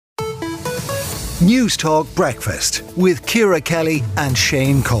News Talk Breakfast with Ciara Kelly and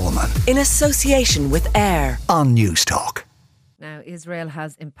Shane Coleman. In association with AIR on News Talk. Now, Israel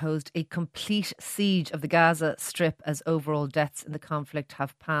has imposed a complete siege of the Gaza Strip as overall deaths in the conflict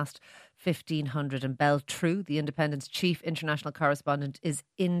have passed 1,500. And Bel Trew, the Independent's chief international correspondent, is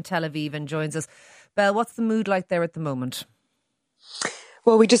in Tel Aviv and joins us. Bel, what's the mood like there at the moment?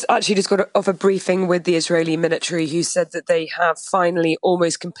 Well, we just got off a briefing with the Israeli military, who said that they have finally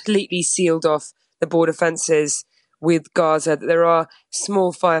almost completely sealed off the border fences with Gaza. There are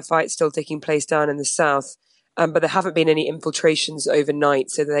small firefights still taking place down in the south, but there haven't been any infiltrations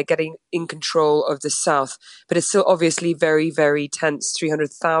overnight, so they're getting in control of the south. But it's still obviously very, very tense.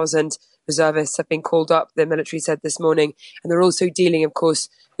 300,000 reservists have been called up, the military said this morning, and they're also dealing, of course,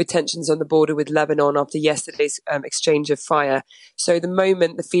 with tensions on the border with Lebanon after yesterday's exchange of fire. So the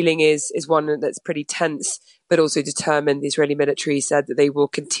moment, the feeling is one that's pretty tense, but also determined. The Israeli military said that they will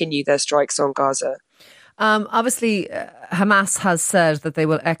continue their strikes on Gaza. Obviously, Hamas has said that they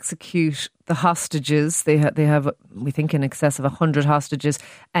will execute the hostages. They have, we think, in excess of 100 hostages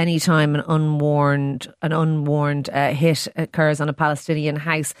anytime an unwarned hit occurs on a Palestinian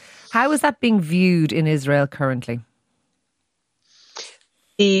house. How is that being viewed in Israel currently?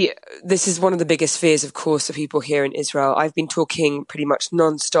 This is one of the biggest fears, of course, of people here in Israel. I've been talking pretty much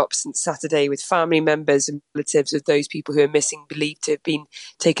non-stop since Saturday with family members and relatives of those people who are missing, believed to have been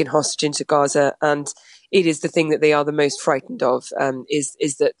taken hostage into Gaza. And it is the thing that they are the most frightened of,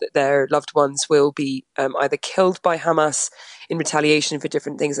 is that their loved ones will be either killed by Hamas in retaliation for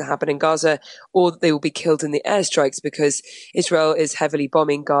different things that happen in Gaza, or they will be killed in the airstrikes, because Israel is heavily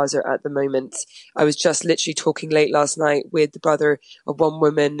bombing Gaza at the moment. I was just literally talking late last night with the brother of one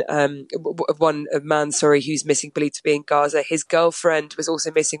man, who's missing, believed to be in Gaza. His girlfriend was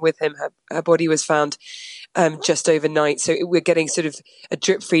also missing with him. Her body was found just overnight. So we're getting sort of a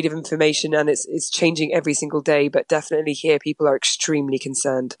drip feed of information, and it's changing every single day. But definitely here, people are extremely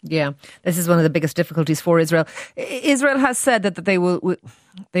concerned. Yeah, this is one of the biggest difficulties for Israel. Israel has said that they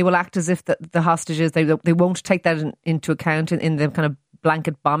will act as if the hostages, they won't take that into account in the kind of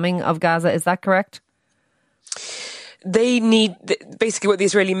blanket bombing of Gaza. Is that correct? They need, basically what the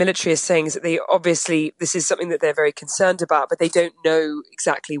Israeli military is saying is that this is something that they're very concerned about, but they don't know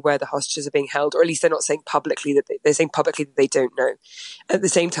exactly where the hostages are being held, or at least they're not saying publicly they're saying publicly that they don't know. At the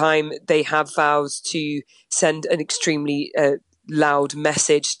same time, they have vows to send an extremely loud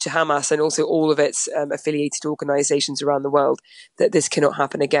message to Hamas and also all of its affiliated organizations around the world that this cannot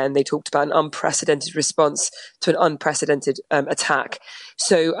happen again. They talked about an unprecedented response to an unprecedented attack.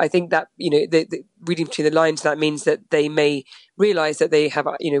 So I think that, the reading between the lines, that means that they may realize that they have,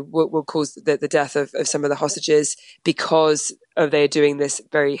 will cause the death of some of the hostages because they're doing this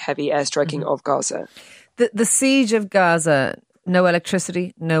very heavy airstriking of Gaza. The siege of Gaza, no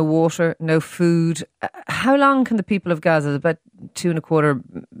electricity, no water, no food. How long can the people of Gaza, about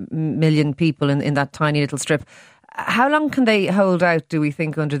 2.25 million people in that tiny little strip, how long can they hold out, do we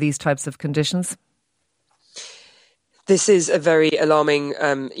think, under these types of conditions? This is a very alarming,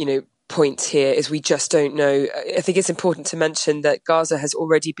 point here, is we just don't know. I think it's important to mention that Gaza has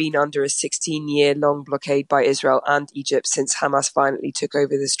already been under a 16-year-long blockade by Israel and Egypt since Hamas violently took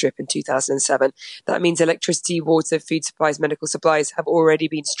over the Strip in 2007. That means electricity, water, food supplies, medical supplies have already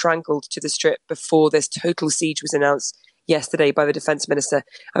been strangled to the Strip before this total siege was announced yesterday by the defense minister.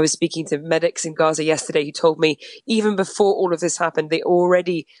 I was speaking to medics in Gaza yesterday who told me even before all of this happened, they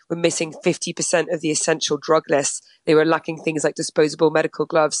already were missing 50% of the essential drug list. They were lacking things like disposable medical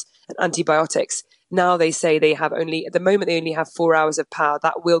gloves and antibiotics. Now they say at the moment they only have 4 hours of power.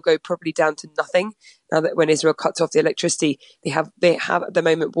 That will go probably down to nothing. Now that when Israel cuts off the electricity, they have at the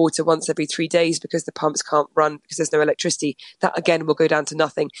moment water once every 3 days because the pumps can't run because there's no electricity. That again will go down to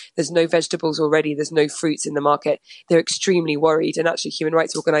nothing. There's no vegetables already. There's no fruits in the market. They're extremely worried. And actually human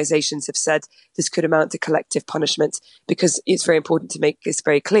rights organizations have said this could amount to collective punishment, because it's very important to make this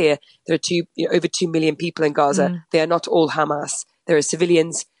very clear. There are over 2 million people in Gaza. They are not all Hamas. There are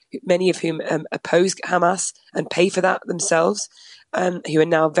civilians, many of whom oppose Hamas and pay for that themselves, who are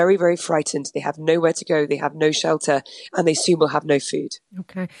now very, very frightened. They have nowhere to go. They have no shelter, and they soon will have no food.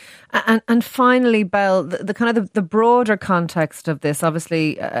 Okay. And finally, Bel, the kind of the broader context of this,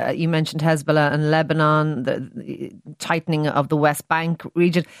 obviously, you mentioned Hezbollah and Lebanon, the tightening of the West Bank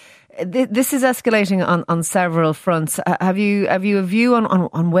region. This is escalating on several fronts. Have you a view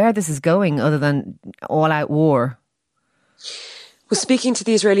on where this is going other than all-out war? Well, speaking to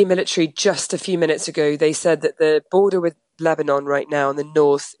the Israeli military just a few minutes ago, they said that the border with Lebanon right now in the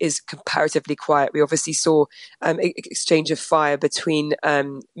north is comparatively quiet. We obviously saw exchange of fire between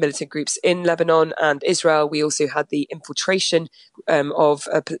militant groups in Lebanon and Israel. We also had the infiltration of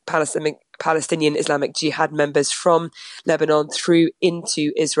Palestinian Islamic Jihad members from Lebanon through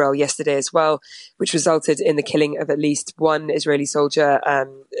into Israel yesterday as well, which resulted in the killing of at least one Israeli soldier, a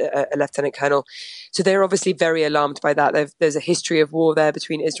lieutenant colonel. So they're obviously very alarmed by that. There's a history of war there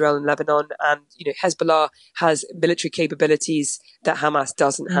between Israel and Lebanon, and Hezbollah has military capabilities that Hamas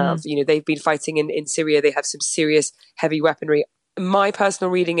doesn't have. They've been fighting in Syria. They have some serious heavy weaponry. My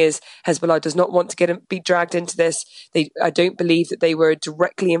personal reading is Hezbollah does not want to be dragged into this. I don't believe that they were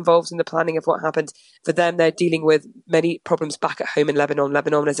directly involved in the planning of what happened. For them, they're dealing with many problems back at home in Lebanon.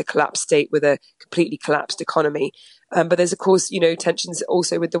 Lebanon is a collapsed state with a completely collapsed economy. But there's, of course, tensions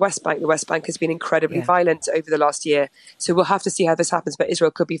also with the West Bank. The West Bank has been incredibly violent over the last year. So we'll have to see how this happens. But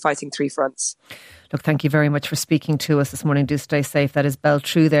Israel could be fighting three fronts. Look, thank you very much for speaking to us this morning. Do stay safe. That is Bel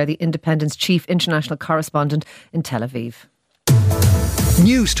Trew there, the Independent's chief international correspondent in Tel Aviv.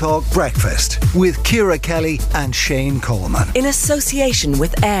 News Talk Breakfast with Ciara Kelly and Shane Coleman. In association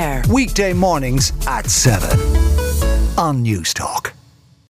with AIR. Weekday mornings at 7 on News Talk.